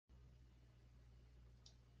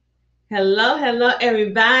Hello, hello,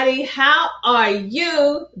 everybody. How are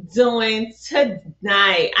you doing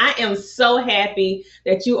tonight? I am so happy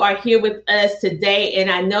that you are here with us today,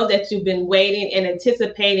 and I know that you've been waiting and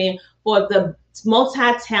anticipating for the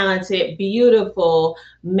multi-talented, beautiful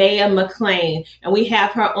Maya McClain, and we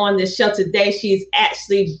have her on the show today. She's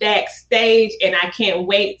actually backstage, and I can't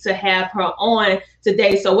wait to have her on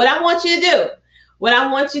today. So what I want you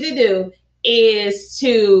to do is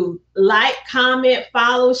to like, comment,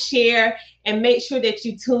 follow, share, and make sure that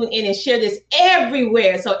you tune in and share this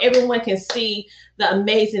everywhere so everyone can see the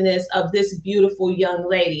amazingness of this beautiful young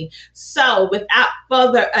lady. So without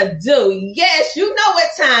further ado, yes, you know what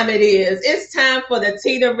time it is. It's time for the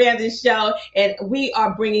Tina Ramsey Show, and we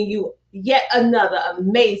are bringing you yet another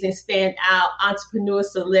amazing standout entrepreneur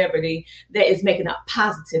celebrity that is making a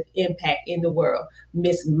positive impact in the world,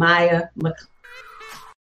 Miss Maya McClain.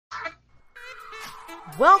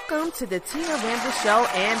 Welcome to the Tina Ramsey Show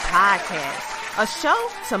and Podcast, a show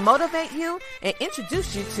to motivate you and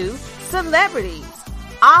introduce you to celebrities,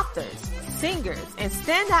 authors, singers, and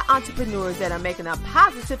standout entrepreneurs that are making a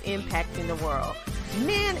positive impact in the world.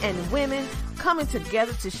 Men and women coming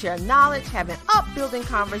together to share knowledge, having upbuilding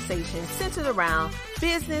conversations centered around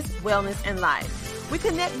business, wellness, and life. We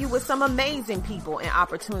connect you with some amazing people and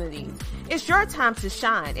opportunities. It's your time to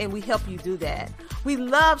shine, and we help you do that. We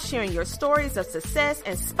love sharing your stories of success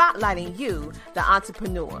and spotlighting you, the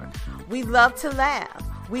entrepreneur. We love to laugh.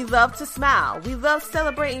 We love to smile. We love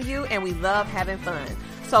celebrating you, and we love having fun.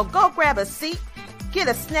 So go grab a seat, get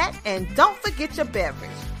a snack, and don't forget your beverage.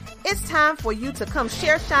 It's time for you to come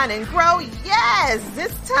share, shine, and grow. Yes,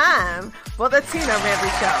 it's time for the Tina Ramsey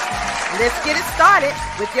Show. Let's get it started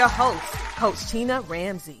with your host, Coach Tina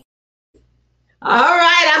Ramsey. All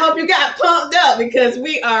right, I hope you got pumped up because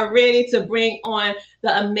we are ready to bring on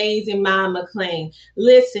the amazing Maya McClain.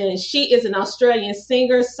 Listen, she is an Australian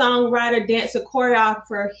singer, songwriter, dancer,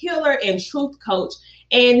 choreographer, healer, and truth coach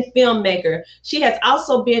and filmmaker. She has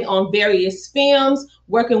also been on various films,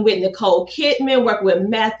 working with Nicole Kidman, working with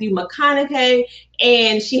Matthew McConaughey,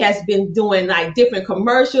 and she has been doing like different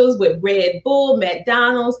commercials with Red Bull,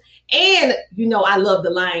 McDonald's, and you know I love The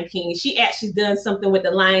Lion King. She actually done something with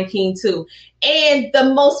The Lion King too. And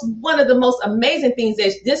one of the most amazing things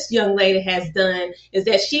that this young lady has done is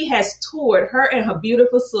that she has toured, her and her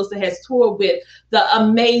beautiful sister has toured with the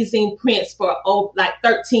amazing Prince for like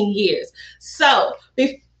 13 years. So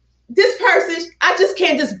this person, I just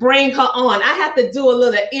can't just bring her on. I have to do a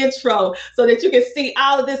little intro so that you can see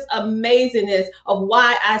all of this amazingness of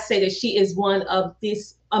why I say that she is one of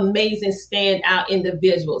these amazing standout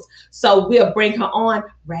individuals. So we'll bring her on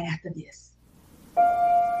right after this.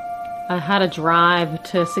 I had a drive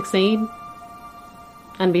to succeed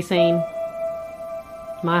and be seen.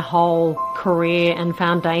 My whole career and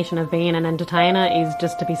foundation of being an entertainer is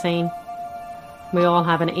just to be seen. We all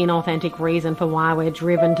have an inauthentic reason for why we're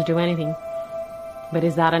driven to do anything. But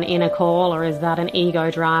is that an inner call, or is that an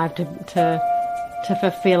ego drive to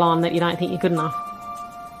fulfill on that you don't think you're good enough?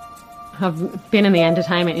 I've been in the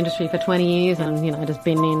entertainment industry for 20 years and, you know, just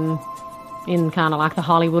been in kind of like the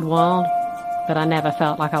Hollywood world, but I never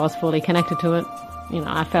felt like I was fully connected to it. You know,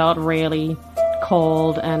 I felt really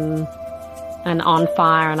called and on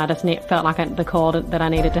fire, and I just felt like the call that I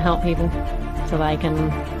needed to help people so they can,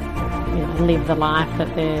 you know, live the life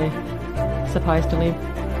that they're supposed to live.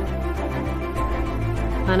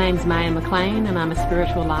 My name's Maya McClain and I'm a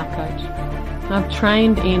spiritual life coach. I've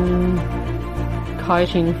trained in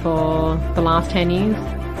coaching for the last 10 years.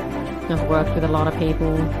 I've worked with a lot of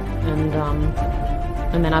people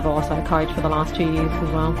and then I've also coached for the last 2 years as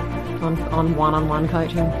well on one-on-one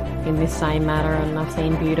coaching in this same matter, and I've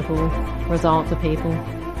seen beautiful results of people.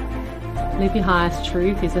 Live Your Highest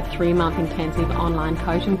Truth is a 3-month intensive online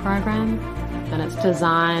coaching program, and it's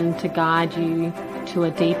designed to guide you to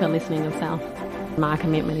a deeper listening of self. My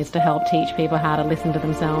commitment is to help teach people how to listen to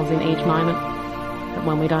themselves in each moment. But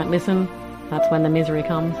when we don't listen, that's when the misery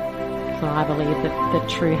comes. So I believe that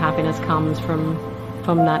true happiness comes from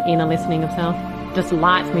that inner listening of self. It just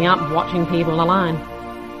lights me up watching people align.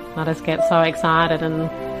 I just get so excited and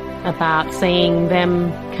about seeing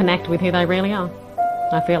them connect with who they really are.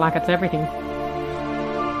 I feel like it's everything.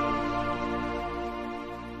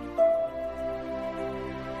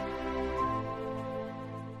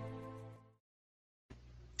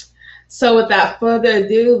 So without further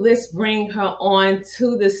ado, let's bring her on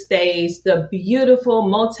to the stage, the beautiful,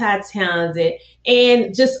 multi-talented,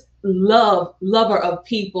 and just lover of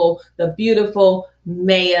people, the beautiful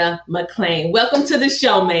Maya McClain. Welcome to the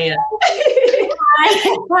show, Maya.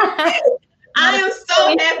 I am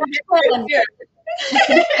so happy that you're here.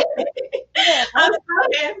 I'm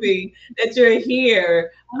so happy that you're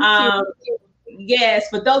here. Yes,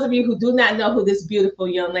 for those of you who do not know who this beautiful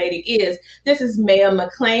young lady is, this is Maya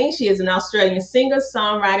McLean. She is an Australian singer,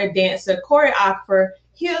 songwriter, dancer, choreographer,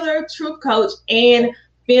 healer, truth coach, and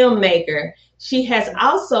filmmaker. She has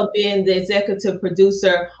also been the executive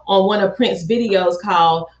producer on one of Prince's videos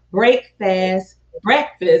called Break Fast,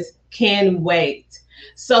 Breakfast Can Wait.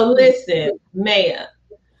 So listen, Maya,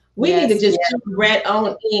 we need to just jump right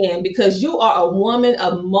on in because you are a woman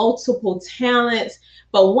of multiple talents.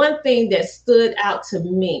 But one thing that stood out to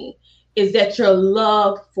me is that your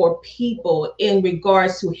love for people in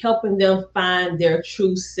regards to helping them find their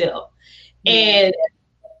true self. And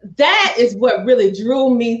that is what really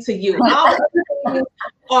drew me to you. All things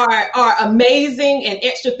are amazing and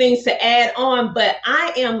extra things to add on, but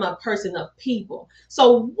I am a person of people.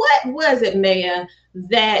 So what was it, Maya,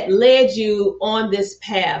 that led you on this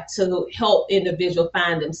path to help individuals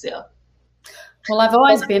find themselves? Well, I've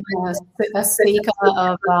always been a seeker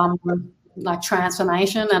of like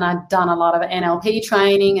transformation, and I've done a lot of NLP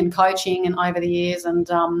training and coaching and over the years. And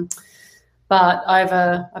but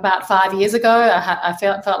over about 5 years ago, I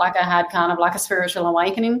felt like I had kind of like a spiritual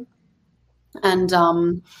awakening, and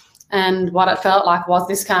what it felt like was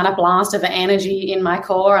this kind of blast of energy in my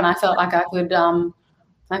core, and I felt like I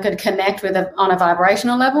could connect with it on a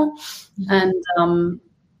vibrational level,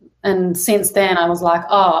 and since then I was like,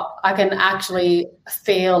 oh, I can actually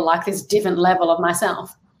feel like this different level of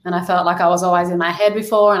myself. And I felt like I was always in my head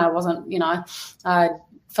before, and I wasn't, I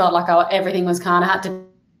felt like everything was kind of had to.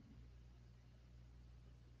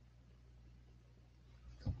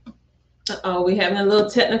 Oh, we're having a little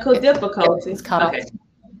technical difficulties. It's cut off.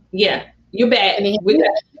 Yeah, you're back.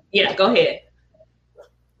 Yeah, go ahead.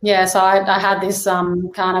 Yeah, so I had this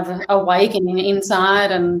kind of awakening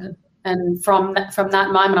inside, and from that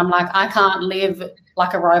moment, I'm like, I can't live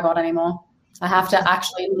like a robot anymore. I have to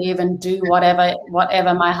actually live and do whatever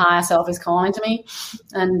my higher self is calling to me.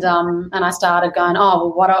 And I started going,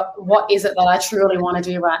 oh, well, what is it that I truly want to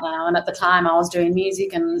do right now? And at the time I was doing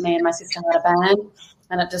music, and me and my sister had a band,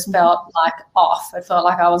 and it just felt like off. It felt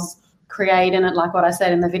like I was creating it, like what I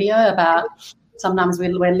said in the video about sometimes we're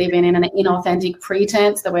living in an inauthentic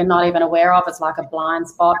pretense that we're not even aware of. It's like a blind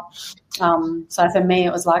spot. So for me,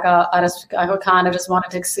 it was like I kind of just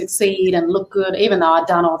wanted to succeed and look good, even though I'd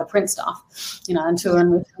done all the Prince stuff, and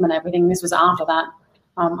touring with him and everything. This was after that.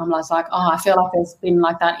 I'm like, I feel like there's been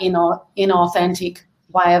like that inauthentic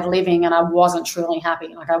way of living, and I wasn't truly happy.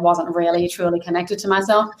 Like I wasn't really truly connected to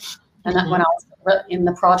myself. And that when I was in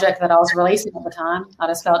the project that I was releasing at the time, I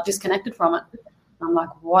just felt disconnected from it. I'm like,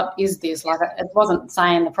 what is this? Like, it wasn't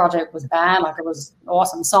saying the project was bad. Like, it was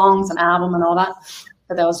awesome songs and album and all that,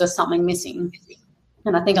 but there was just something missing.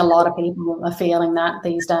 And I think a lot of people are feeling that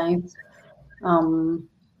these days.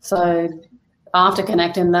 So after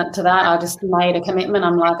connecting to that, I just made a commitment.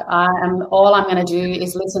 I'm like, all I'm going to do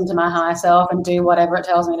is listen to my higher self and do whatever it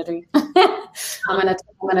tells me to do. I'm going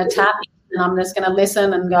to tap in, and I'm just going to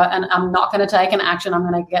listen and go, and I'm not going to take an action. I'm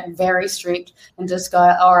going to get very strict and just go,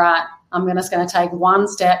 all right, I'm just going to take one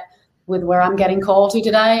step with where I'm getting called to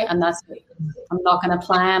today, and that's it. I'm not going to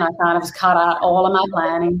plan. I kind of just cut out all of my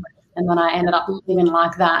planning, and then I ended up living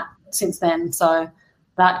like that since then. So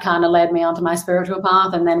that kind of led me onto my spiritual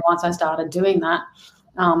path. And then once I started doing that,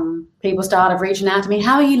 people started reaching out to me,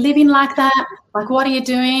 how are you living like that? Like, what are you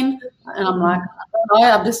doing? And I'm like,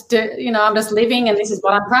 I'm just living, and this is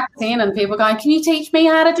what I'm practicing. And people going, can you teach me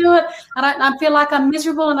how to do it? I feel like I'm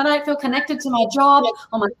miserable, and I don't feel connected to my job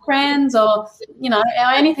or my friends or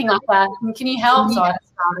anything like that. And can you help? So I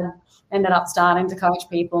ended up starting to coach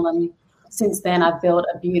people, and since then I've built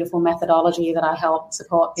a beautiful methodology that I help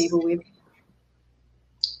support people with.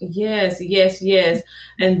 Yes.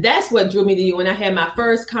 And that's what drew me to you. When I had my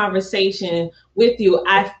first conversation with you,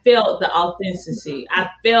 I felt the authenticity. I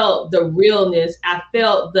felt the realness. I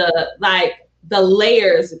felt the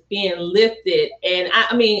layers being lifted. And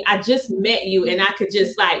I just met you, and I could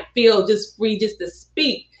just feel just free just to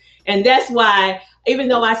speak. And that's why, even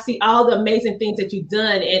though I see all the amazing things that you've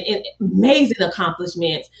done and amazing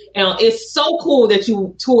accomplishments, it's so cool that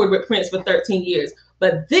you toured with Prince for 13 years.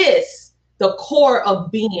 But the core of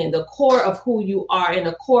being, the core of who you are, and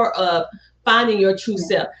the core of finding your true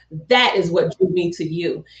self, that is what drew me to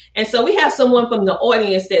you. And so we have someone from the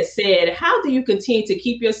audience that said, how do you continue to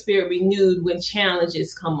keep your spirit renewed when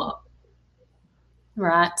challenges come up?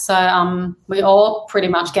 Right. So we all pretty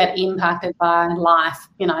much get impacted by life.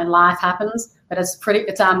 Life happens, but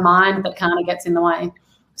it's our mind that kind of gets in the way.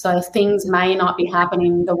 So things may not be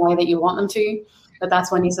happening the way that you want them to, but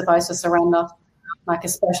that's when you're supposed to surrender. like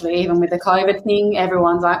especially even with the COVID thing,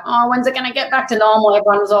 everyone's like, oh, when's it going to get back to normal?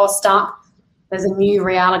 Everyone's all stuck. There's a new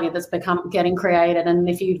reality that's getting created. And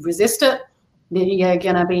if you resist it, then you're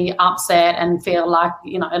going to be upset and feel like,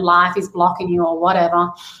 life is blocking you or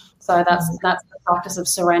whatever. So that's the practice of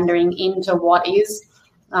surrendering into what is,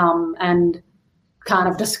 and kind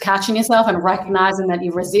of just catching yourself and recognizing that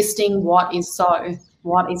you're resisting what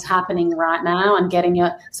is happening right now, and getting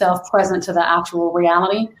yourself present to the actual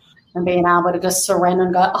reality and being able to just surrender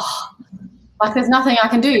and go, oh, like there's nothing I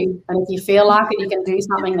can do. And if you feel like it, you can do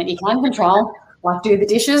something that you can control, like do the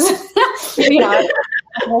dishes,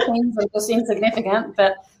 more things are just insignificant,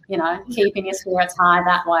 but, keeping your spirits high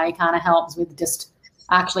that way kind of helps with just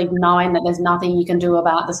actually knowing that there's nothing you can do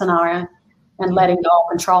about the scenario and letting go of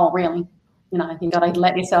control, really. You got to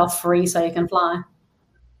let yourself free so you can fly.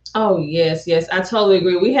 Oh, yes. I totally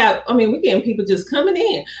agree. We're getting people just coming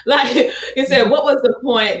in. Like you said, what was the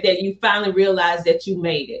point that you finally realized that you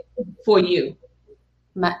made it for you?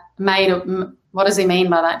 What does he mean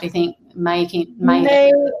by that? Do you think maybe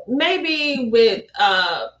with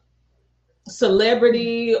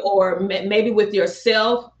celebrity, or maybe with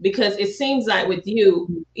yourself? Because it seems like with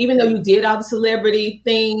you, even though you did all the celebrity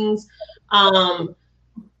things,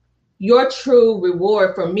 your true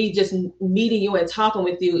reward for me just meeting you and talking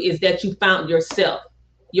with you is that you found yourself,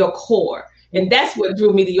 your core. And that's what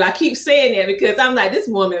drew me to you. I keep saying that because I'm like, this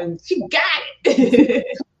woman, she got it.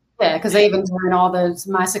 Yeah, because even during all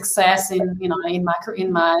my success in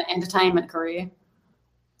my entertainment career,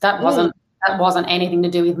 that wasn't anything to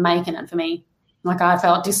do with making it for me. Like I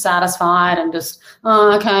felt dissatisfied and just,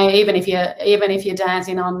 oh, okay, even if you're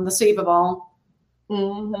dancing on the Super Bowl,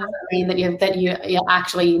 doesn't mean that you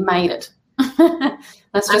actually made it.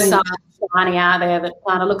 That's just something shiny out there that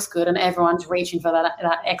kind of looks good, and everyone's reaching for that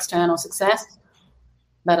external success.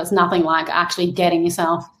 But it's nothing like actually getting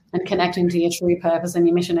yourself and connecting to your true purpose and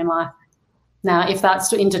your mission in life. Now, if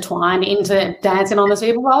that's intertwined into dancing on the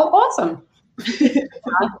Super Bowl, awesome.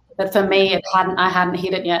 But for me, I hadn't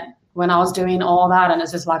hit it yet when I was doing all that, and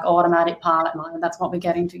it's just like automatic pilot mode, and that's what we're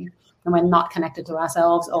getting to. And we're not connected to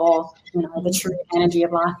ourselves or, the true energy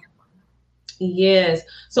of life. Yes.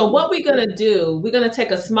 So what we're going to do, we're going to take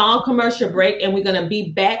a small commercial break, and we're going to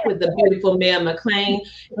be back with the beautiful Mel McClain.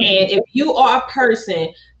 And if you are a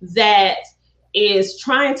person that is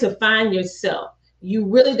trying to find yourself, you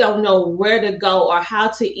really don't know where to go or how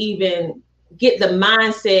to even get the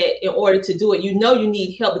mindset in order to do it. You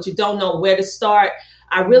need help, but you don't know where to start.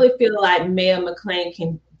 I really feel like Mel McClain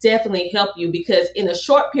can definitely help you, because in a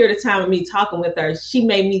short period of time of me talking with her, she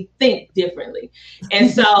made me think differently. And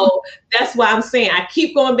so that's why I'm saying I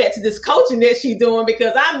keep going back to this coaching that she's doing,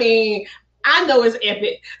 because I know it's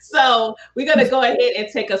epic. So we're going to go ahead and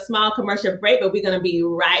take a small commercial break, but we're going to be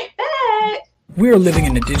right back. We are living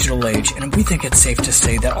in a digital age, and we think it's safe to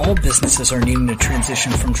say that all businesses are needing to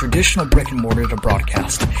transition from traditional brick and mortar to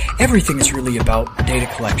broadcast. Everything is really about data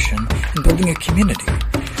collection and building a community.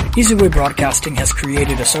 EasyWay Broadcasting has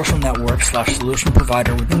created a social network/solution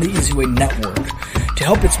provider within the EasyWay network to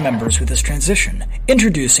help its members with this transition.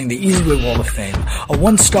 Introducing the EasyWay Wall of Fame, a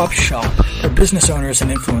one-stop shop for business owners and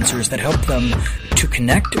influencers that help them to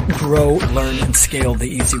connect, grow, learn, and scale the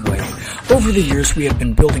easy way. Over the years, we have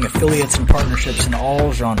been building affiliates and partnerships in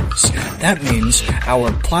all genres. That means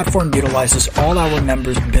our platform utilizes all our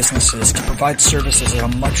members' businesses to provide services at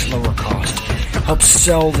a much lower cost, help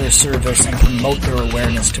sell their service and promote their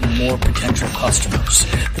awareness to more potential customers.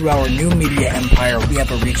 Through our new media empire, we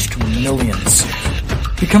have a reach to millions.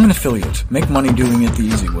 Become an affiliate. Make money doing it the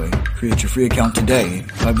easy way. Create your free account today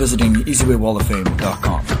by visiting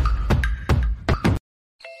easywaywalloffame.com.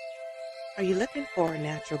 Are you looking for a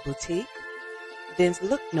natural boutique? Then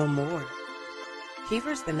look no more.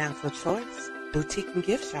 Kiever's the Natural Choice Boutique and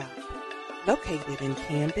Gift Shop, located in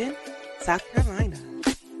Camden, South Carolina.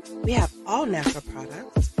 We have all natural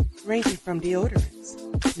products ranging from deodorants,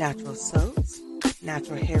 natural soaps,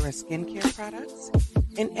 natural hair and skincare products,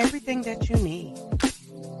 and everything that you need.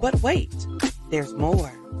 But wait, there's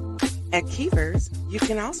more. At Kiever's, you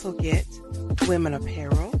can also get women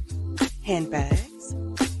apparel, handbags,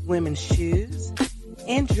 women's shoes,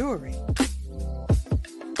 and jewelry.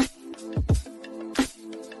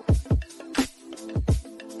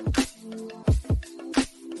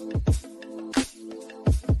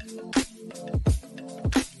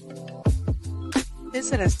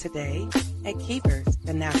 Visit us today at Kiever's,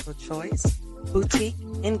 the Natural Choice Boutique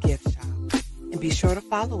and Gift Shop. And be sure to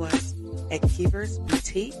follow us at Kiever's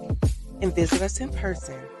Boutique and visit us in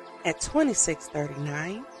person at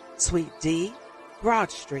 2639 Suite D, Broad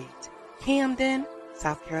Street, Camden,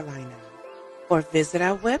 South Carolina. Or visit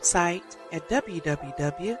our website at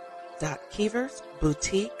www.kiever's.com.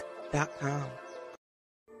 www.keversboutique.com.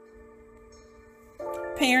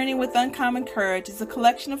 Parenting with Uncommon Courage is a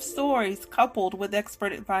collection of stories coupled with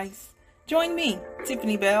expert advice. Join me,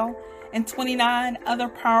 Tiffany Bell, and 29 other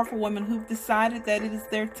powerful women who've decided that it is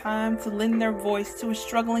their time to lend their voice to a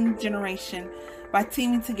struggling generation by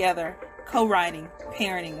teaming together, co-writing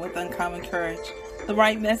Parenting with Uncommon Courage. The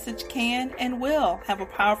right message can and will have a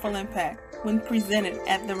powerful impact when presented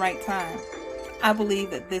at the right time. I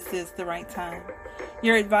believe that this is the right time.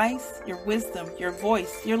 Your advice, your wisdom, your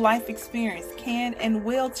voice, your life experience can and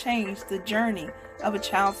will change the journey of a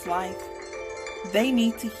child's life. They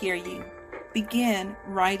need to hear you. Begin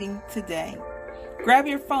writing today. Grab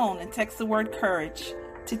your phone and text the word courage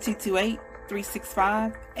to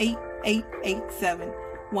 228-365-8887.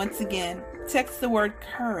 Once again, text the word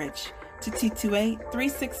courage to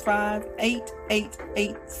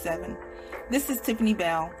 228-365-8887. This is Tiffany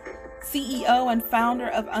Bell, CEO and founder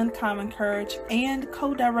of Uncommon Courage and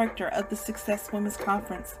co-director of the Success Women's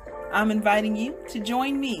Conference. I'm inviting you to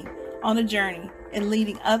join me on a journey in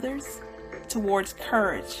leading others towards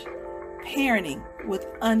courage, parenting with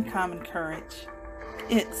uncommon courage.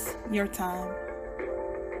 It's your time.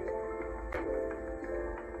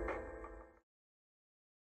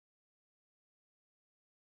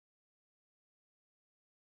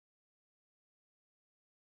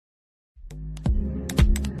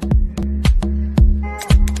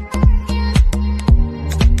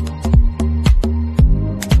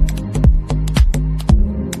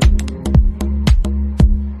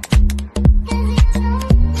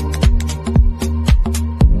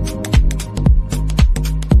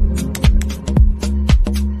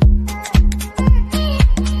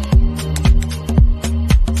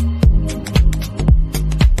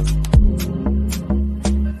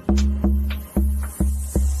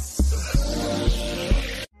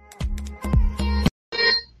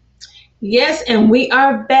 Yes, and we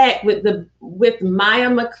are back with Maya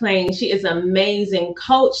McClain. She is an amazing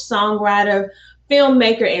coach, songwriter,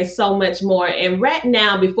 filmmaker, and so much more. And right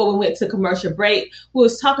now, before we went to commercial break, we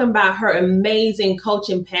was talking about her amazing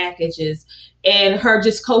coaching packages and her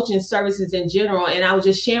just coaching services in general. And I was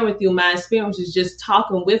just sharing with you my experiences just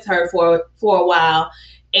talking with her for a while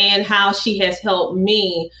and how she has helped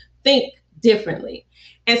me think differently.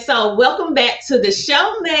 And so welcome back to the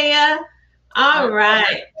show, Maya. All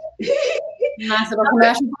right. Nice little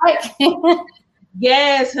commercial break.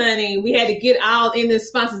 Yes, honey. We had to get all in the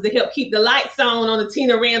sponsors to help keep the lights on the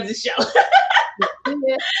Tina Ramsey show.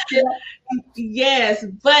 Yes,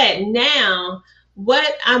 but now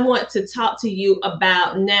what I want to talk to you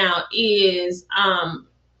about now is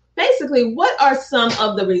basically what are some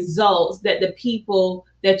of the results that the people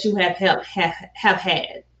that you have helped have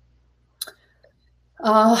had?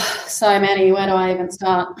 Oh, so many. Where do I even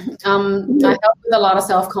start? I help with a lot of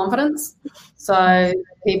self-confidence. So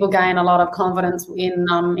people gain a lot of confidence in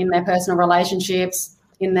their personal relationships,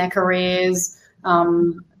 in their careers,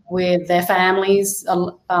 with their families.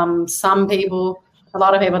 Some people, a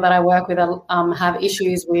lot of people that I work with have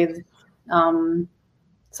issues with how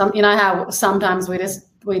sometimes we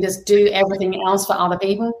just do everything else for other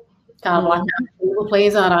people. Kind of like a people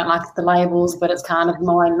pleaser. I don't like the labels, but it's kind of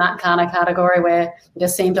more in that kind of category where you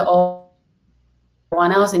just seem to all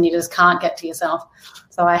everyone else and you just can't get to yourself.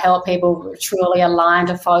 So I help people truly align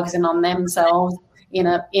to focusing on themselves in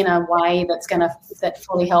a way that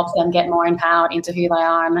fully helps them get more empowered into who they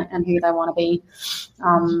are and who they want to be.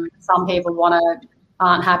 Some people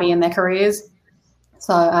aren't happy in their careers.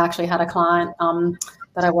 So I actually had a client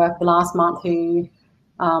that I worked with last month who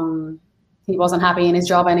he wasn't happy in his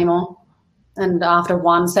job anymore. And after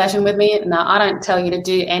one session with me, now I don't tell you to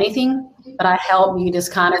do anything, but I help you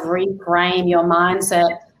just kind of reframe your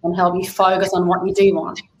mindset and help you focus on what you do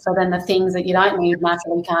want. So then the things that you don't need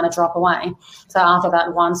naturally kind of drop away. So after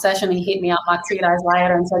that one session, he hit me up like 2 days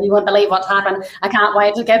later and said, "You won't believe what's happened. I can't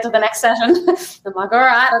wait to get to the next session." I'm like, "All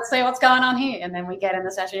right, let's see what's going on here." And then we get in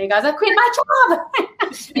the session. He goes, "I quit my job."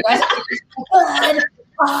 He goes, "Good.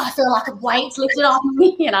 Oh, I feel like a weight's lifted off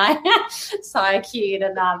me," So cute.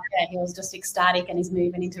 And he was just ecstatic, and he's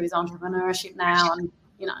moving into his entrepreneurship now, and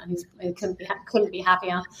he couldn't be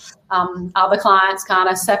happier. Other clients kind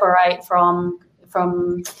of separate from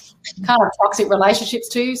kind of toxic relationships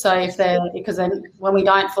too. So because then when we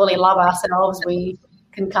don't fully love ourselves, we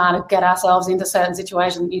can kind of get ourselves into certain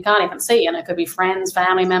situations you can't even see, and it could be friends,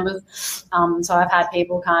 family members. So I've had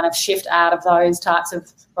people kind of shift out of those types of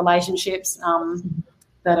relationships.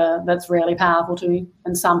 That's really powerful too.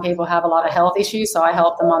 And some people have a lot of health issues, so I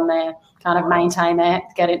help them on their kind of maintain their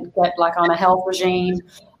get like on a health regime,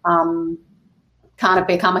 kind of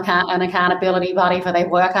become an accountability buddy for their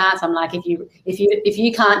workouts. I'm like, if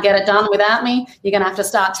you can't get it done without me, you're going to have to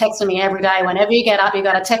start texting me every day. Whenever you get up, you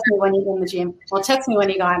got to text me when you're in the gym, or text me when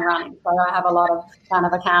you're going running. So I have a lot of kind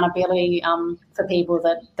of accountability for people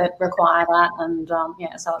that require that, and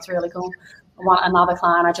so it's really cool. Another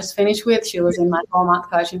client I just finished with, she was in my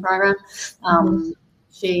 4-month coaching program.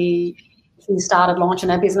 She started launching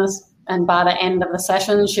her business. And by the end of the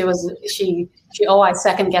session, she always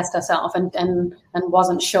second guessed herself and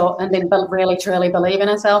wasn't sure, and didn't really truly believe in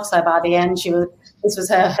herself. So by the end, this was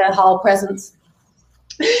her whole presence.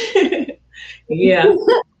 Yeah,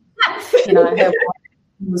 her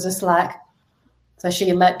was just like, so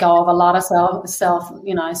she let go of a lot of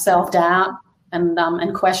self doubt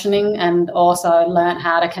and questioning, and also learned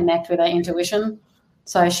how to connect with her intuition,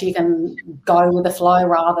 so she can go with the flow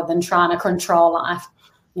rather than trying to control life.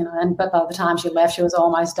 But by the time she left, she was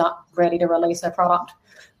almost ready to release her product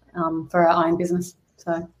for her own business.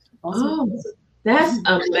 So awesome. Oh, that's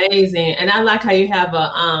amazing. And I like how you have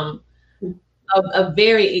a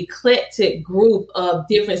very eclectic group of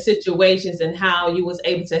different situations and how you was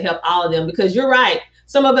able to help all of them, because you're right.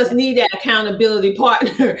 Some of us need that accountability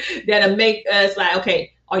partner that'll make us like,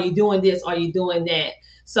 okay, are you doing this? Are you doing that?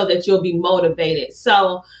 So that you'll be motivated.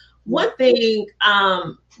 So one thing,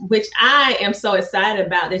 which I am so excited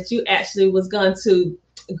about, that you actually was going to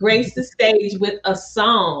grace the stage with a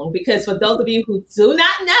song, because for those of you who do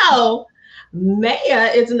not know,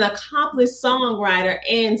 Maya is an accomplished songwriter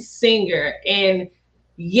and singer, and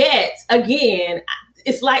yet again,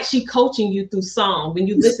 it's like she coaching you through song when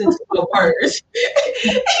you listen to the words.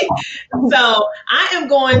 So I am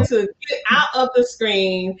going to get out of the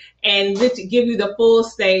screen and give you the full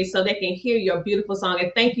stage so they can hear your beautiful song.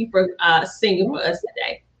 And thank you for singing for us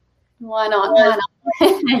today. Why not?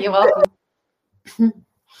 You're welcome.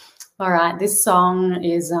 All right, this song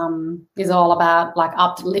is all about like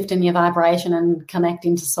uplifting your vibration and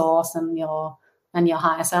connecting to source and your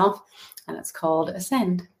higher self, and it's called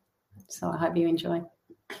Ascend. So I hope you enjoy.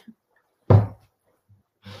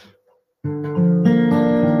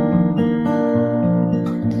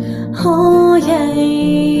 Oh yeah.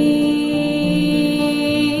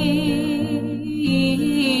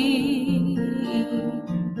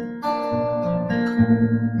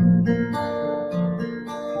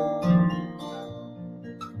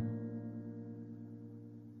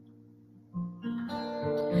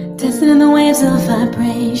 Dancing in the waves of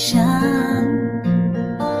vibration,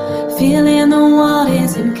 feeling the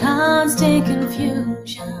waters in constant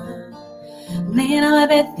confusion. Laying on my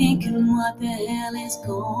bed thinking, what the hell is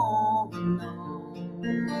going on?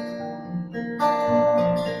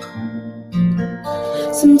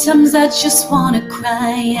 Sometimes I just want to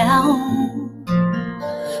cry out,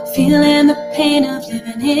 feeling the pain of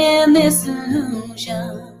living in this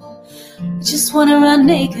illusion. I just want to run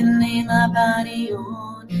naked and lay my body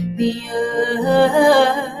on the earth.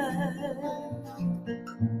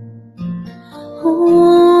 Oh,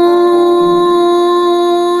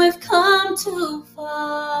 we've come too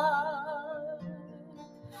far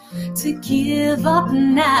to give up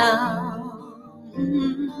now.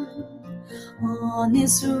 On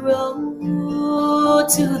this road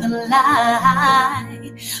to the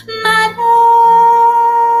light, my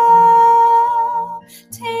love,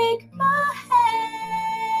 take my hand,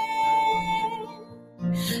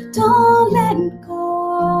 don't let it go,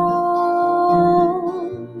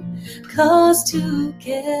 'cause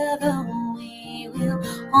together we will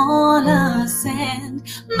all ascend,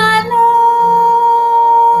 my love,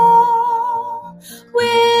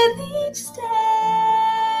 with each step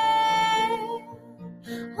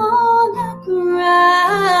on the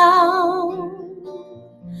ground,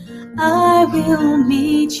 I will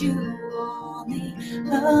meet you on the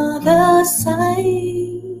other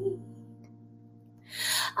side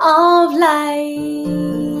of life.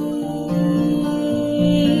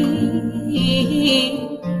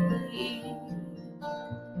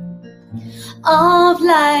 Of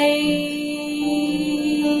life.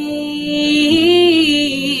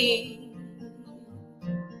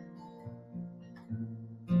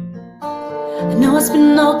 I know it's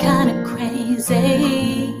been all kind of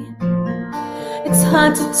crazy. It's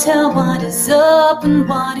hard to tell what is up and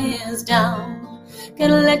what is down.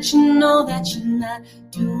 Gotta let you know that you're not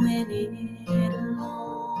doing it alone.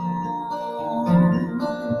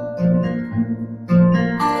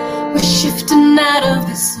 We're shifting out of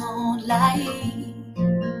this old life.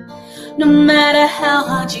 No matter how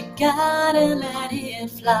hard you gotta let it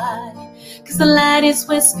fly, 'cause the light is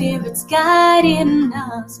where spirit's guiding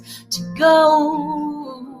us to go.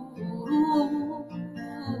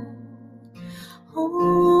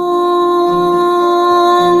 Oh,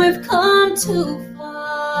 we've come too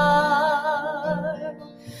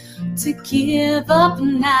to give up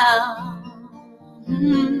now.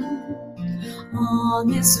 On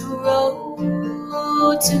this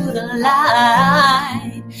road to the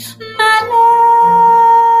light, my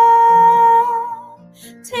love,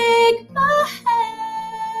 take my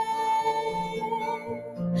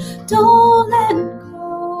hand, don't let go,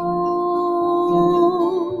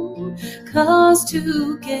 'cause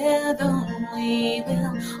together we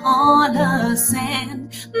will on ascend,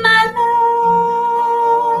 my love,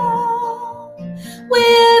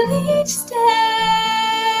 with each step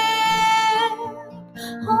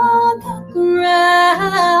on the ground,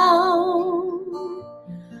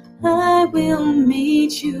 I will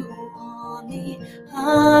meet you on the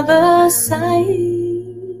other side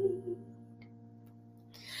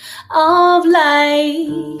of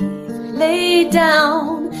life. Lay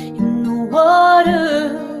down in the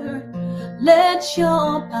water, let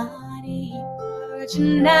your body purge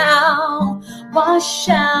now, wash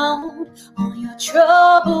out all your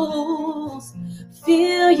troubles,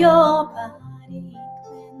 feel your body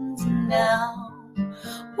now,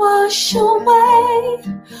 wash away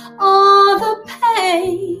all the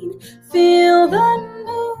pain, feel the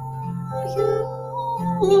new you.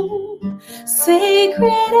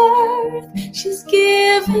 Sacred earth, she's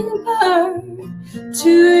giving birth to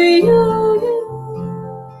you.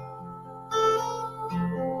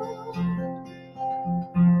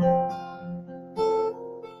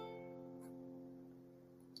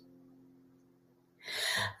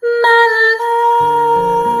 My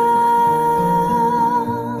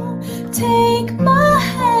love, take my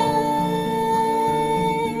hand,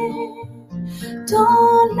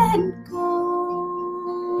 don't let go,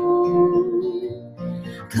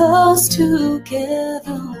 'cause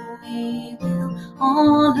together we will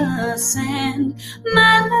on ascend,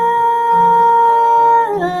 my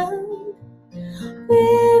love,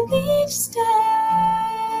 with each step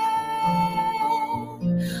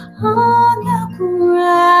on the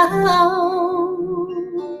ground,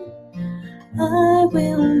 I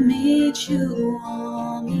will meet you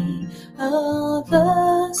on the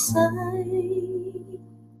other side.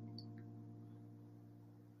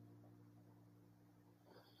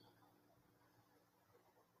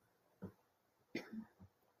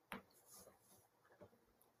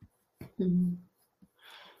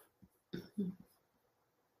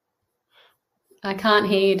 I can't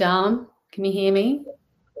hear you, darling. Can you hear me?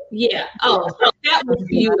 Yeah. Oh, that was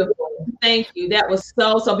beautiful. Thank you. That was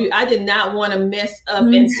so beautiful. I did not want to mess up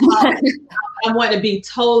and talk. I want to be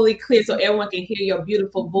totally clear so everyone can hear your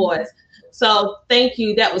beautiful voice. So thank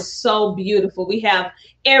you. That was so beautiful. We have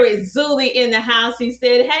Eric Zuli in the house. He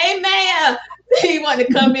said, "Hey, Maya." He wanted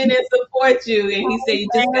to come in and support you. And he said, "You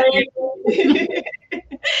just got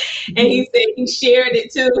And he said he shared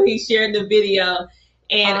it too. He shared the video.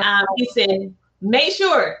 And he said, make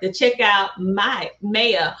sure to check out Maya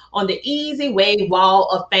on the Easy Way Wall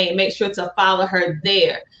of Fame. Make sure to follow her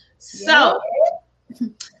there. So,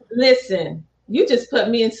 listen, you just put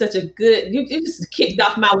me in such a good, you just kicked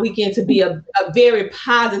off my weekend to be a very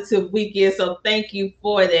positive weekend. So thank you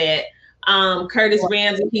for that. Curtis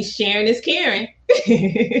Ramsey, he's sharing his caring.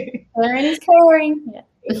 Sharing is caring. Yeah.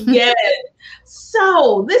 Yes.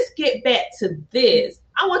 So let's get back to this.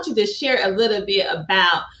 I want you to share a little bit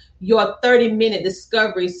about your 30-minute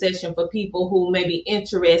discovery session for people who may be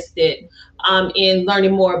interested in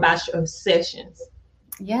learning more about your sessions.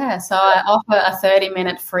 Yeah, so I offer a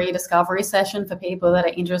 30-minute free discovery session for people that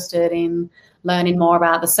are interested in learning more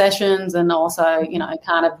about the sessions and also, you know,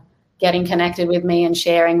 kind of getting connected with me and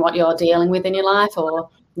sharing what you're dealing with in your life,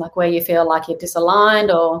 or like where you feel like you're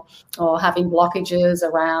disaligned or having blockages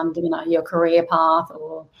around, you know, your career path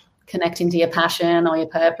or connecting to your passion or your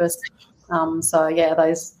purpose. So yeah,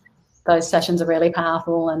 those sessions are really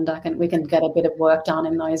powerful, and we can get a bit of work done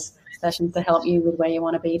in those sessions to help you with where you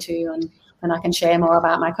want to be to, and I can share more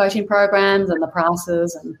about my coaching programs and the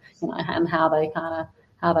prices and, you know, and how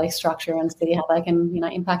they structure and see how they can, you know,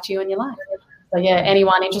 impact you in your life. So yeah,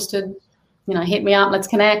 anyone interested, you know, hit me up, let's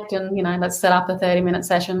connect, and, you know, let's set up a 30-minute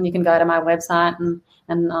session. You can go to my website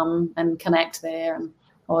and connect there,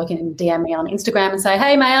 or you can DM me on Instagram and say,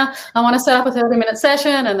 hey, Maya, I want to set up a 30-minute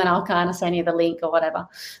session, and then I'll kind of send you the link or whatever.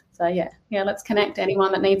 So yeah, let's connect.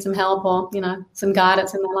 Anyone that needs some help or, you know, some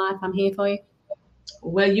guidance in their life, I'm here for you.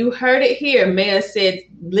 Well, you heard it here. Maya said,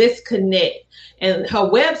 let's connect. And her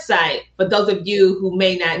website, for those of you who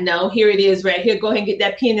may not know, here it is right here. Go ahead and get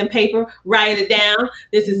that pen and paper, write it down.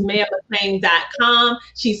 This is MayaMcClain.com.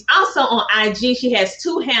 She's also on IG. She has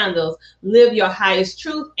 2 handles, Live Your Highest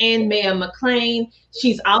Truth and Maya McClain.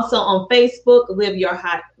 She's also on Facebook, Live Your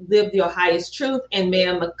Highest Truth and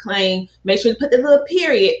Maya McClain. Make sure to put the little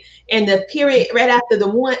period and the period right after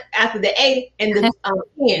the A and the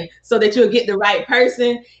N, so that you'll get the right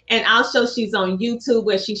person. And also she's on YouTube,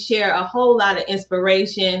 where she shares a whole lot of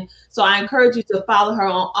inspiration. So I encourage you to follow her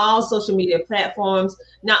on all social media platforms.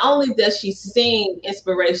 Not only does she sing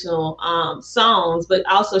inspirational songs, but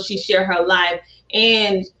also she shares her life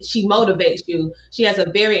and she motivates you. She has a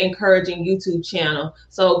very encouraging YouTube channel.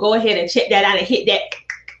 So go ahead and check that out and hit that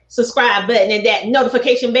subscribe button and that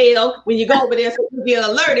notification bell when you go over there, so you'll be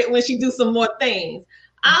alerted when she do some more things.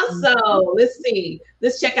 Also, let's see.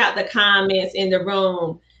 Let's check out the comments in the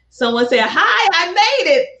room. Someone said, hi, I made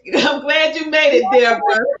it. I'm glad you made it,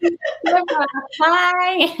 Deborah.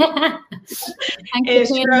 Hi. And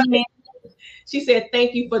Shirley, she said,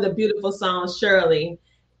 thank you for the beautiful song, Shirley.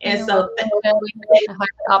 And so I hope it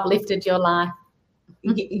uplifted your life.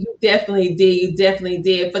 You definitely did. You definitely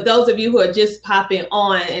did. For those of you who are just popping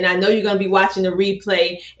on, and I know you're going to be watching the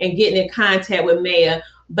replay and getting in contact with Maya,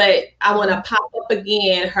 but I want to pop up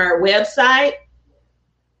again her website,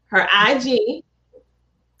 her IG,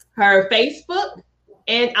 her Facebook,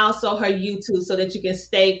 and also her YouTube, so that you can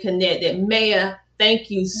stay connected. Maya, thank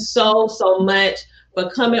you so much for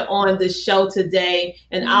coming on the show today,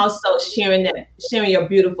 and also sharing your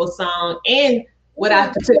beautiful song. And what I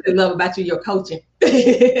particularly love about you, your coaching.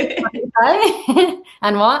 And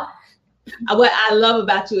what I love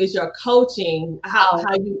about you is your coaching, how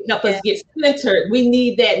you help us get centered. We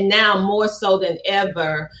need that now more so than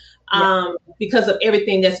ever, because of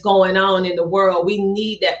everything that's going on in the world. We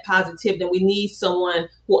need that positivity, and we need someone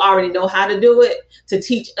who already know how to do it to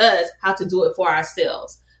teach us how to do it for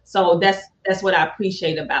ourselves. So that's what I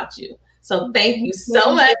appreciate about you. So thank you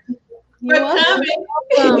so much for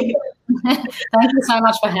coming. Thank you so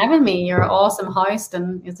much for having me. You're an awesome host,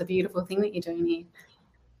 and it's a beautiful thing that you're doing here.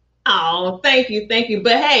 Oh, thank you.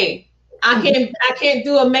 But hey, I can't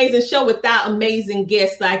do an amazing show without amazing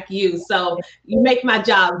guests like you. So you make my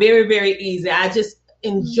job very, very easy. I just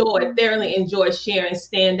thoroughly enjoy sharing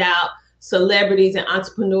standout celebrities and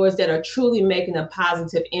entrepreneurs that are truly making a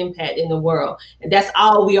positive impact in the world. And that's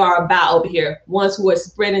all we are about over here. Ones who are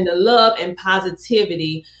spreading the love and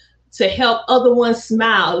positivity to help other ones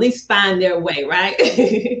smile, at least find their way, right?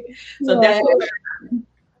 So that's what we're.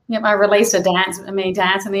 Yep, I released me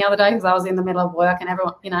dancing the other day because I was in the middle of work, and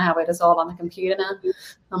everyone, you know how we're just all on the computer now.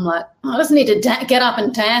 I'm like, I just need to get up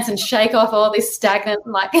and dance and shake off all this stagnant,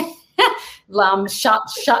 like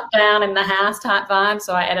shut down in the house type vibe.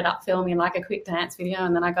 So I ended up filming like a quick dance video,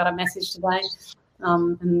 and then I got a message today.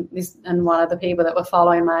 And one of the people that were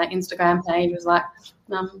following my Instagram page was like,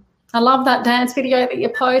 I love that dance video that you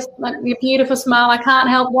post, like your beautiful smile. I can't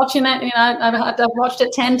help watching it. You know, I've watched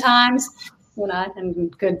it 10 times, you know,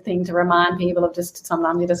 and good thing to remind people of just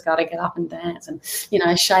sometimes you just got to get up and dance and, you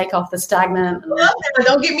know, shake off the stagnant. And,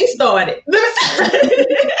 don't get me started.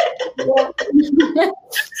 So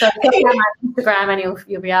check out my Instagram and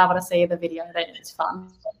you'll be able to see the video. That is fun.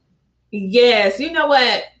 Yes. You know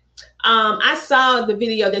what? I saw the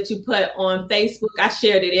video that you put on Facebook. I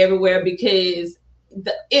shared it everywhere because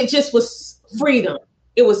it just was freedom.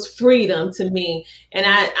 It was freedom to me. And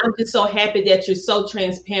I'm just so happy that you're so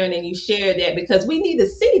transparent and you share that, because we need to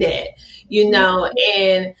see that, you know,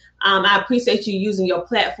 and I appreciate you using your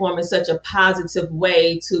platform in such a positive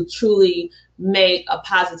way to truly make a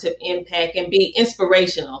positive impact and be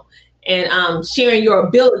inspirational, and sharing your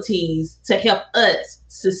abilities to help us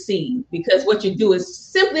succeed, because what you do is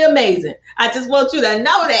simply amazing. I just want you to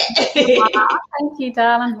know that. Thank you,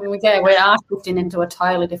 darling. We are shifting into a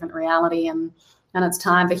totally different reality, and it's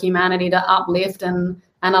time for humanity to uplift and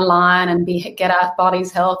align and get our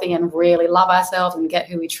bodies healthy and really love ourselves and get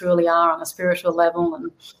who we truly are on a spiritual level,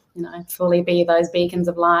 and, you know, fully be those beacons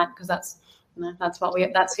of light, because that's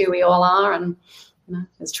who we all are. And, you know,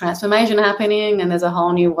 there's transformation happening and there's a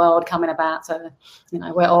whole new world coming about. So, you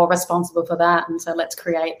know, we're all responsible for that. And so let's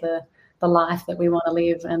create the life that we want to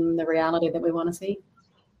live and the reality that we want to see.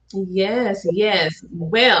 Yes.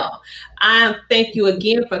 Well, I thank you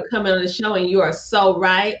again for coming on the show, and you are so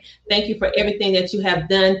right. Thank you for everything that you have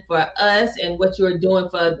done for us and what you are doing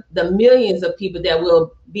for the millions of people that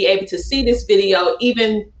will be able to see this video,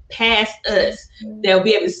 even past us. They'll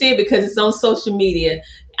be able to see it because it's on social media,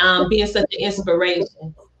 being such an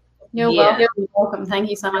inspiration. You're welcome. Thank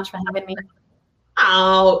you so much for having me.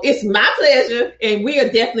 Oh, it's my pleasure. And we'll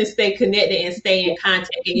definitely stay connected and stay in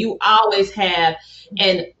contact. And you always have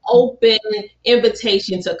an open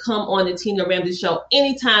invitation to come on the Tina Ramsay Show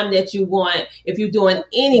anytime that you want. If you're doing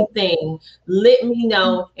anything, let me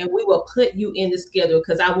know and we will put you in the schedule,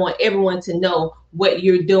 because I want everyone to know what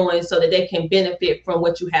you're doing so that they can benefit from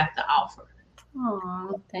what you have to offer.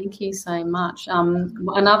 Oh, thank you so much.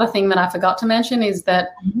 Another thing that I forgot to mention is that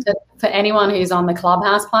for anyone who's on the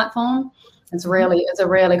Clubhouse platform, it's a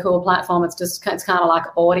really cool platform. It's kind of like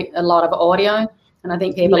a lot of audio, and I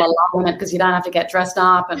think people are loving it because you don't have to get dressed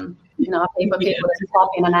up, and people just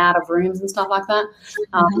pop in and out of rooms and stuff like that.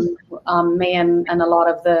 Me and a lot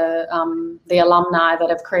of the alumni that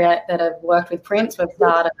have worked with Prince, we've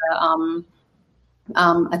started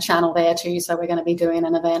a channel there too. So we're going to be doing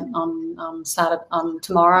an event on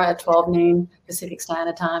tomorrow at 12 noon Pacific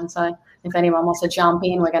Standard Time. So if anyone wants to jump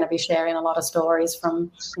in, we're going to be sharing a lot of stories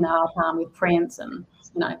from our time with Prince, and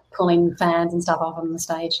pulling fans and stuff off on the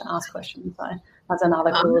stage to ask questions. So that's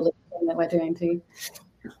another cool thing that we're doing too,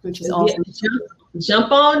 which is awesome.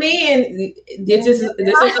 Jump on in. This is a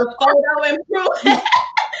photo and proof.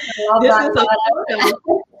 This is a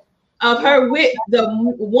photo of her with the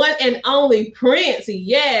one and only Prince.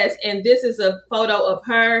 Yes, and this is a photo of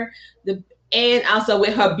her, and also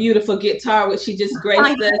with her beautiful guitar, which she just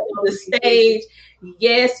graced us on the stage.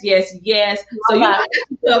 Yes. So I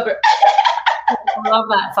love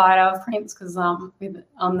that photo of Prince, because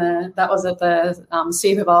that was at the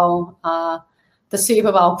Super Bowl, the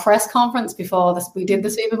Super Bowl press conference before we did the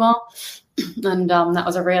Super Bowl, and that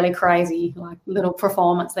was a really crazy little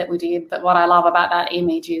performance that we did. But what I love about that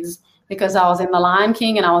image is, because I was in The Lion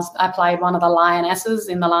King and I played one of the lionesses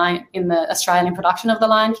in the Australian production of The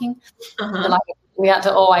Lion King. Uh-huh. We had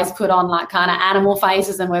to always put on kind of animal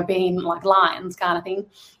faces, and we're being like lions kind of thing.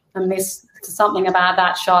 And this something about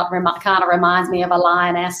that shot kind of reminds me of a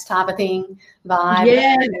lioness type of thing vibe.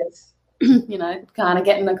 Yes. Kind of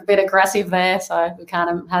getting a bit aggressive there. So it kind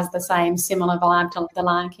of has the similar vibe to The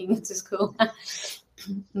Lion King, which is cool.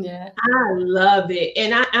 Yeah, I love it.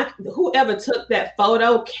 And I whoever took that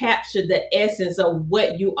photo captured the essence of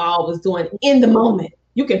what you all was doing in the moment.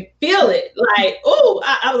 You can feel it. I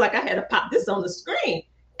was like, I had to pop this on the screen.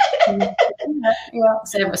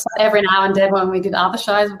 So every now and then when we did other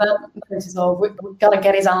shows with that, Chris is we've got to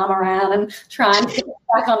get his arm around and try and get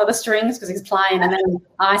back onto the strings because he's playing, and then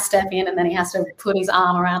I step in and then he has to put his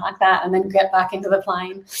arm around like that and then get back into the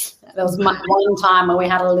plane. There was one time where we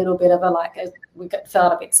had a little bit of we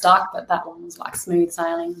felt a bit stuck, but that one was smooth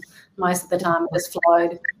sailing. Most of the time it just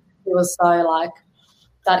flowed. It was so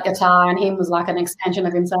that guitar and him was like an extension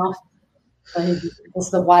of himself. So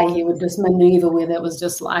just the way he would just maneuver with it was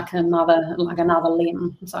just like another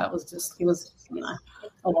limb. So it was just, he was,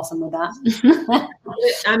 awesome with that.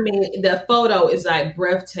 I mean, the photo is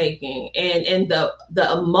breathtaking, and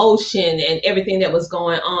the emotion and everything that was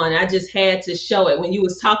going on. I just had to show it when you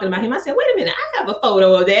was talking about him. I said, wait a minute, I have a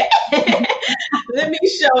photo of that. Let me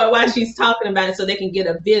show it while she's talking about it so they can get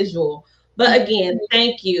a visual. But again,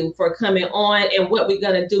 thank you for coming on. And what we're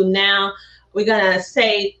going to do now, we're going to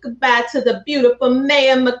say goodbye to the beautiful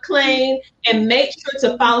Maya McClain, and make sure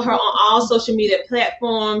to follow her on all social media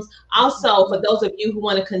platforms. Also, for those of you who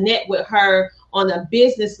want to connect with her on a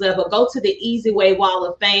business level, go to the Easy Way Wall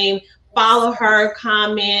of Fame, follow her,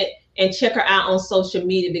 comment, and check her out on social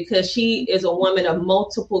media, because she is a woman of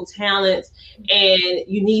multiple talents, and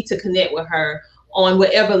you need to connect with her on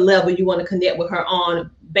whatever level you want to connect with her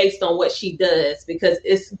on, based on what she does, because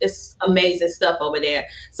it's amazing stuff over there.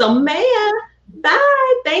 So Maya,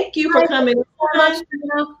 bye. Thank you for coming. Bye.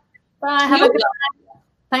 Have a good night.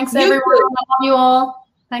 Thanks everyone. I love you all.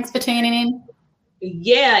 Thanks for tuning in.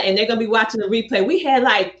 Yeah, and they're gonna be watching the replay. We had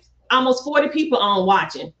almost 40 people on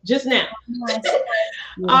watching just now. Nice.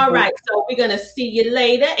 All right, so we're gonna see you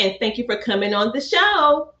later, and thank you for coming on the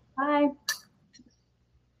show. Bye.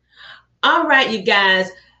 All right, you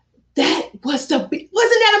guys. Wasn't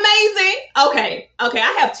that amazing? Okay.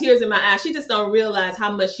 I have tears in my eyes. She just don't realize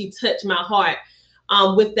how much she touched my heart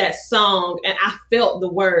with that song, and I felt the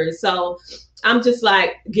words. So I'm just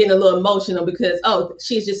getting a little emotional because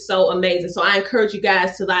she's just so amazing. So I encourage you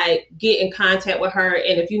guys to get in contact with her,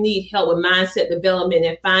 and if you need help with mindset development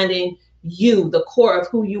and finding the core of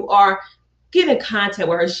who you are, get in contact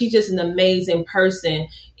with her. She's just an amazing person,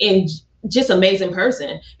 and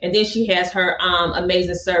and then she has her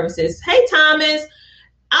amazing services. Hey Thomas,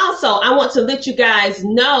 also I want to let you guys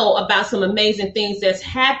know about some amazing things that's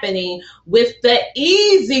happening with the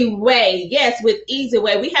Easy Way. Yes, with Easy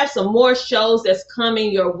Way, we have some more shows that's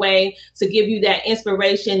coming your way to give you that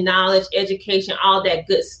inspiration, knowledge, education, all that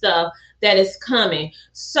good stuff. that is coming.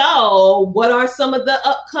 So what are some of the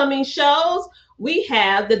upcoming shows? We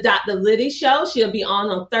have the Dr. Liddy Show. She'll be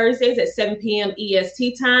on Thursdays at 7 p.m.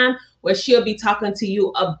 EST time, where she'll be talking to you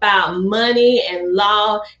about money and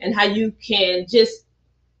law and how you can just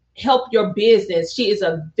help your business. She is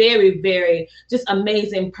a very, very just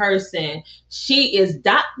amazing person. She is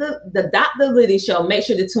the Dr. Liddy Show. Make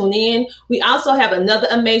sure to tune in. We also have another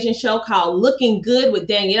amazing show called Looking Good with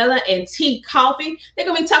Daniela and Tea Coffee. They're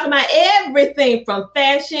going to be talking about everything from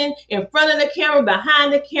fashion in front of the camera,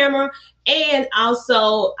 behind the camera. And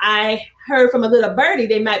also I heard from a little birdie,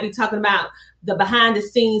 they might be talking about the behind the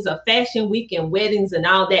scenes of Fashion Week and weddings and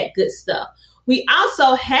all that good stuff. We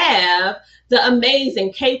also have the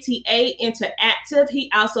amazing KTA Interactive.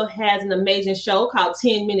 He also has an amazing show called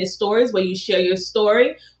 10-Minute Stories, where you share your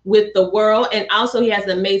story with the world. And also he has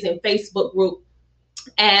an amazing Facebook group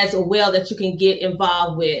as well that you can get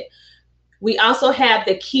involved with. We also have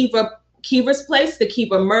the Kiva's Place, the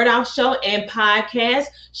Kiva Murdoch Show and podcast.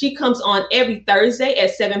 She comes on every Thursday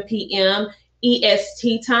at 7 p.m.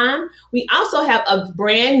 EST time. We also have a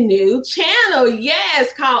brand new channel,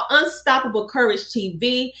 yes, called Unstoppable Courage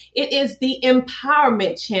TV. It is the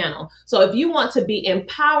empowerment channel. So if you want to be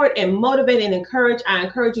empowered and motivated and encouraged, I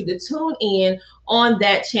encourage you to tune in on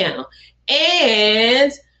that channel.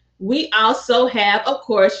 And we also have, of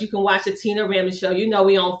course, you can watch the Tina Ramsey Show. You know,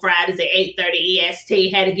 we on Fridays at 8:30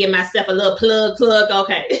 EST. Had to give myself a little plug.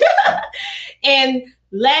 Okay. And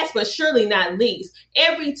last but surely not least,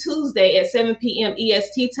 every Tuesday at 7 p.m.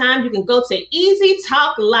 EST time, you can go to Easy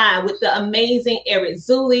Talk Live with the amazing Eric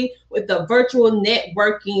Zuli with the virtual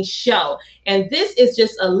networking show. And this is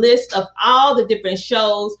just a list of all the different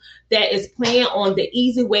shows that is playing on the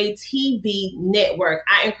Easy Way TV network.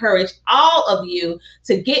 I encourage all of you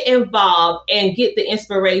to get involved and get the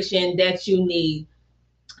inspiration that you need.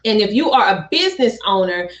 And if you are a business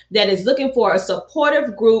owner that is looking for a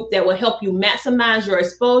supportive group that will help you maximize your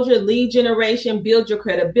exposure, lead generation, build your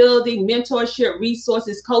credibility, mentorship,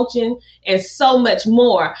 resources, coaching, and so much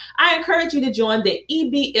more, I encourage you to join the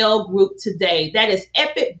EBL group today. That is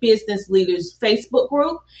Epic Business Leaders Facebook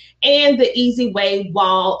group and the Easy Way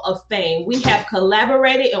Wall of Fame. We have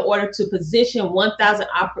collaborated in order to position 1,000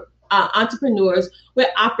 entrepreneurs with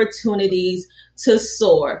opportunities to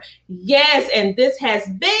soar. Yes, and this has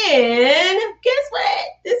been, guess what?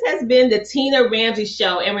 This has been the Tina Ramsey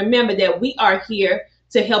Show. And remember that we are here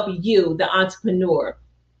to help you, the entrepreneur.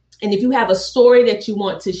 And if you have a story that you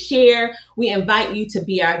want to share, we invite you to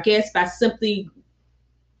be our guest by simply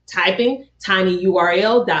typing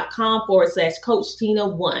tinyurl.com/Coach Tina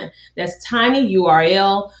 1. That's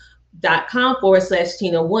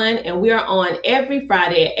tinyurl.com/Tina 1. And we are on every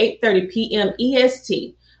Friday at 8:30 p.m.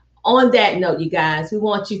 EST. On that note, you guys, we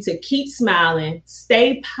want you to keep smiling,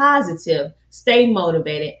 stay positive, stay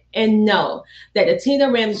motivated, and know that the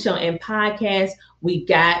Tina Ramsey Show and podcast, we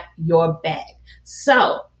got your back.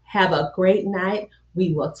 So have a great night.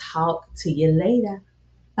 We will talk to you later.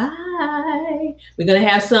 Bye. We're going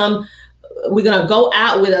to go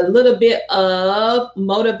out with a little bit of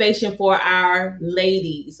motivation for our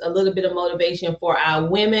ladies, a little bit of motivation for our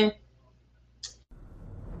women.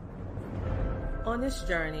 On this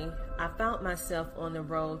journey, I found myself on the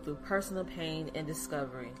road through personal pain and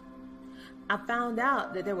discovery. I found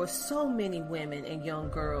out that there were so many women and young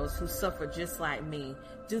girls who suffered just like me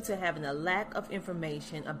due to having a lack of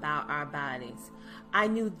information about our bodies. I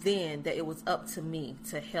knew then that it was up to me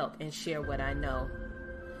to help and share what I know.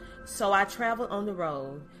 So I traveled on the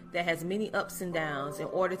road that has many ups and downs in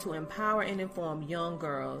order to empower and inform young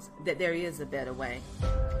girls that there is a better way.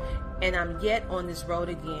 And I'm yet on this road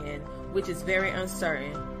again, which is very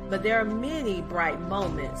uncertain, but there are many bright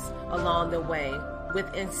moments along the way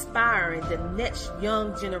with inspiring the next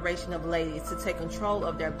young generation of ladies to take control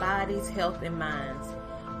of their bodies, health, and minds.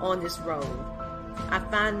 On this road, I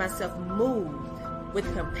find myself moved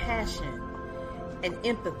with compassion and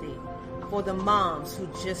empathy for the moms who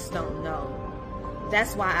just don't know.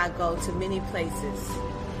 That's why I go to many places,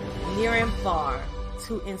 near and far,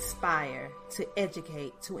 to inspire, to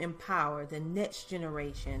educate, to empower the next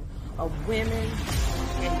generation of women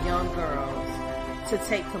and young girls to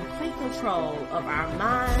take complete control of our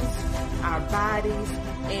minds, our bodies,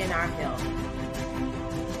 and our health.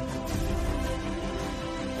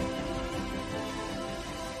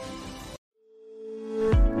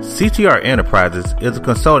 CTR Enterprises is a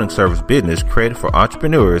consulting service business created for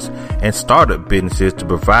entrepreneurs and startup businesses to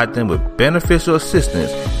provide them with beneficial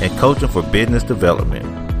assistance and coaching for business development.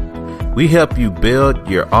 We help you build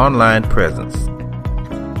your online presence.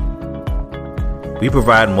 We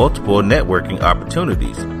provide multiple networking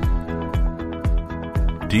opportunities.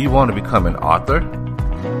 Do you want to become an author,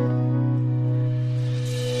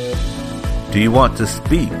 Do you want to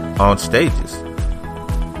speak on stages?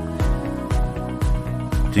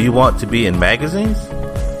 Do you want to be in magazines?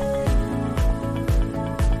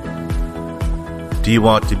 Do you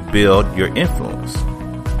want to build your influence?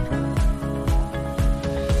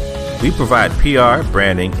 We provide PR,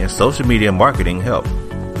 branding, and social media marketing help.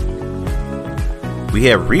 We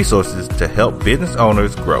have resources to help business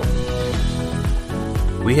owners grow.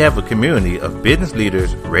 We have a community of business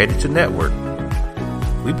leaders ready to network.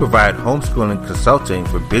 We provide homeschooling consulting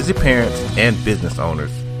for busy parents and business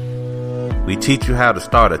owners. We teach you how to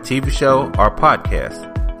start a TV show or podcast.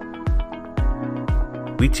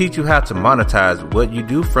 We teach you how to monetize what you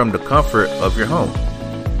do from the comfort of your home.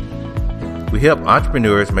 We help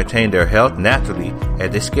entrepreneurs maintain their health naturally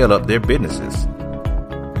as they scale up their businesses.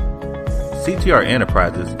 CTR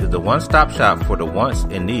Enterprises is the one-stop shop for the wants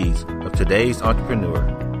and needs of today's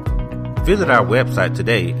entrepreneur. Visit our website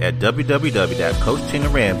today at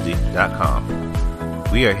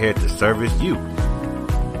www.CoachTinaRamsey.com. We are here to service you.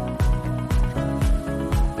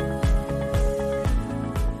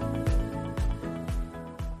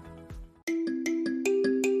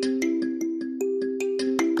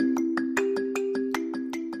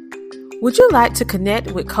 Would you like to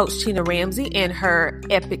connect with Coach Tina Ramsey and her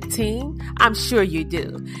epic team? I'm sure you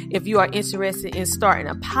do. If you are interested in starting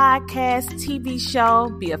a podcast, TV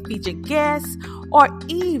show, be a featured guest, or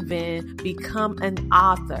even become an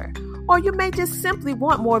author, or you may just simply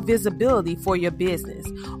want more visibility for your business,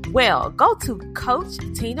 well, go to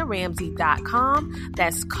CoachTinaRamsey.com.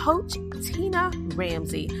 That's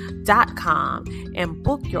CoachTinaRamsey.com and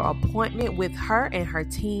book your appointment with her and her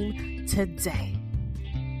team today.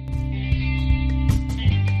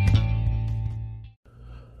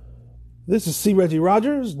 This is C. Reggie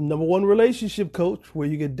Rogers, #1 relationship coach, where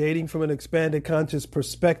you get dating from an expanded conscious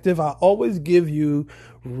perspective. I always give you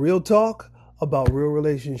real talk about real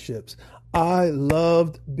relationships. I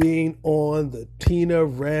loved being on the Tina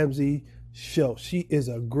Ramsey show. She is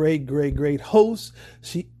a great, great, great host.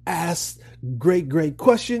 She asks great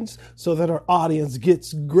questions so that our audience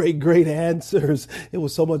gets great answers. It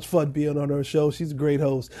was so much fun being on her show. She's a great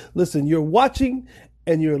host. Listen, you're watching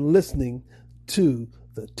and you're listening to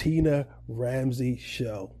the Tina Ramsey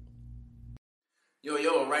Show. Yo,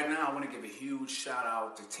 right now I want to give a huge shout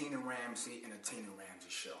out to Tina Ramsey and the Tina Ramsey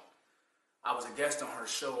Show. I was a guest on her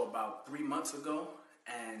show about 3 months ago,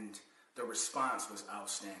 and the response was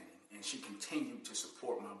outstanding. And she continued to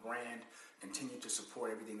support my brand, continued to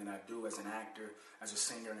support everything that I do as an actor, as a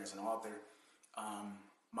singer, and as an author.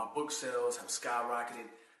 My book sales have skyrocketed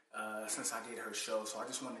since I did her show, so I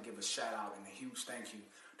just want to give a shout out and a huge thank you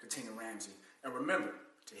to Tina Ramsey. And remember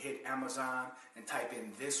to hit Amazon and type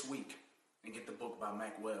in "this week" and get the book by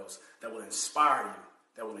Mac Wells that will inspire you,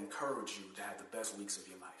 that will encourage you to have the best weeks of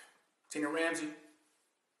your life. Tina Ramsey,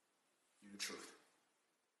 you're the truth.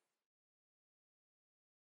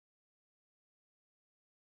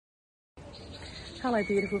 Hello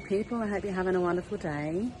beautiful people, I hope you're having a wonderful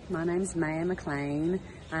day. My name's Maya McLean.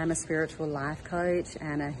 I'm a spiritual life coach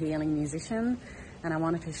and a healing musician, and I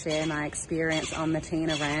wanted to share my experience on the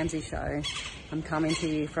Tina Ramsey Show. I'm coming to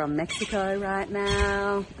you from Mexico right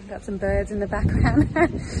now. I've got some birds in the background.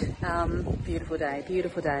 Beautiful day.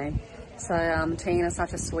 So Tina's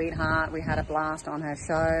such a sweetheart. We had a blast on her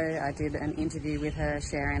show. I did an interview with her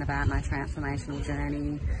sharing about my transformational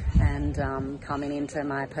journey and coming into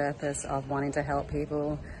my purpose of wanting to help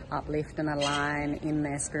people uplift and align in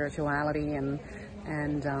their spirituality and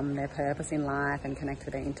their purpose in life and connect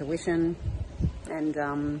with their intuition. And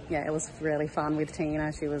it was really fun with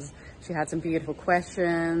Tina. She had some beautiful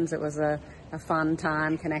questions. It was a fun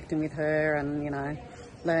time connecting with her and,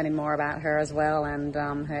 learning more about her as well. And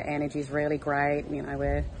her energy is really great. We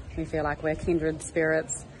feel like we're kindred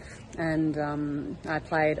spirits. And I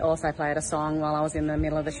played a song while I was in the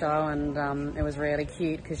middle of the show, and it was really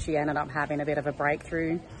cute because she ended up having a bit of a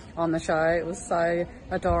breakthrough on the show. It was so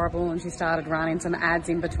adorable, and she started running some ads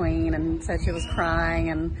in between and said she was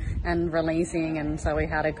crying and releasing, and so we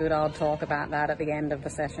had a good old talk about that at the end of the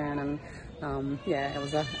session, and it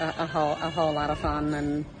was a whole lot of fun.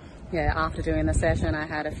 And after doing the session, I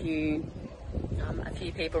had a few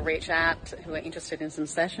people reach out who are interested in some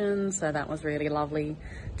sessions, so that was really lovely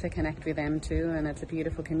to connect with them too, and it's a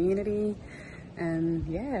beautiful community. And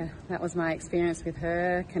that was my experience with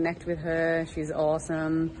her, connect with her. She's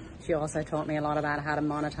awesome. She also taught me a lot about how to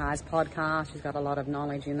monetize podcasts. She's got a lot of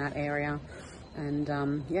knowledge in that area. And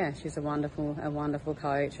she's a wonderful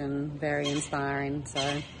coach and very inspiring.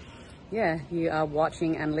 So you are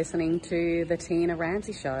watching and listening to the Tina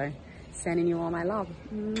Ramsey Show. Sending you all my love.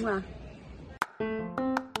 Mwah.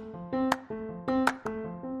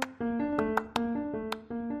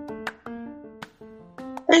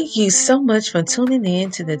 Thank you so much for tuning in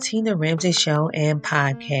to the Tina Ramsay Show and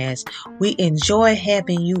podcast. We enjoy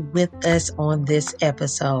having you with us on this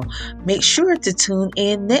episode. Make sure to tune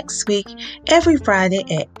in next week, every Friday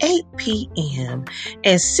at 8 p.m.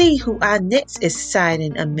 and see who our next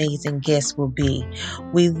exciting, amazing guest will be.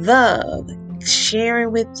 We love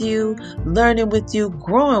sharing with you, learning with you,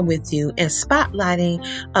 growing with you, and spotlighting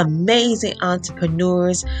amazing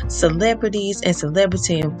entrepreneurs, celebrities, and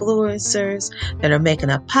celebrity influencers that are making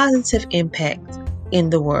a positive impact in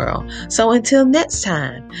the world. So until next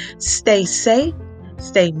time, stay safe,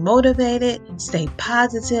 stay motivated, stay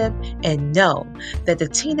positive, and know that the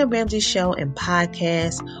Tina Ramsay Show and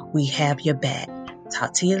podcast, we have your back.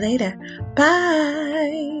 Talk to you later.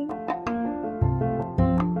 Bye.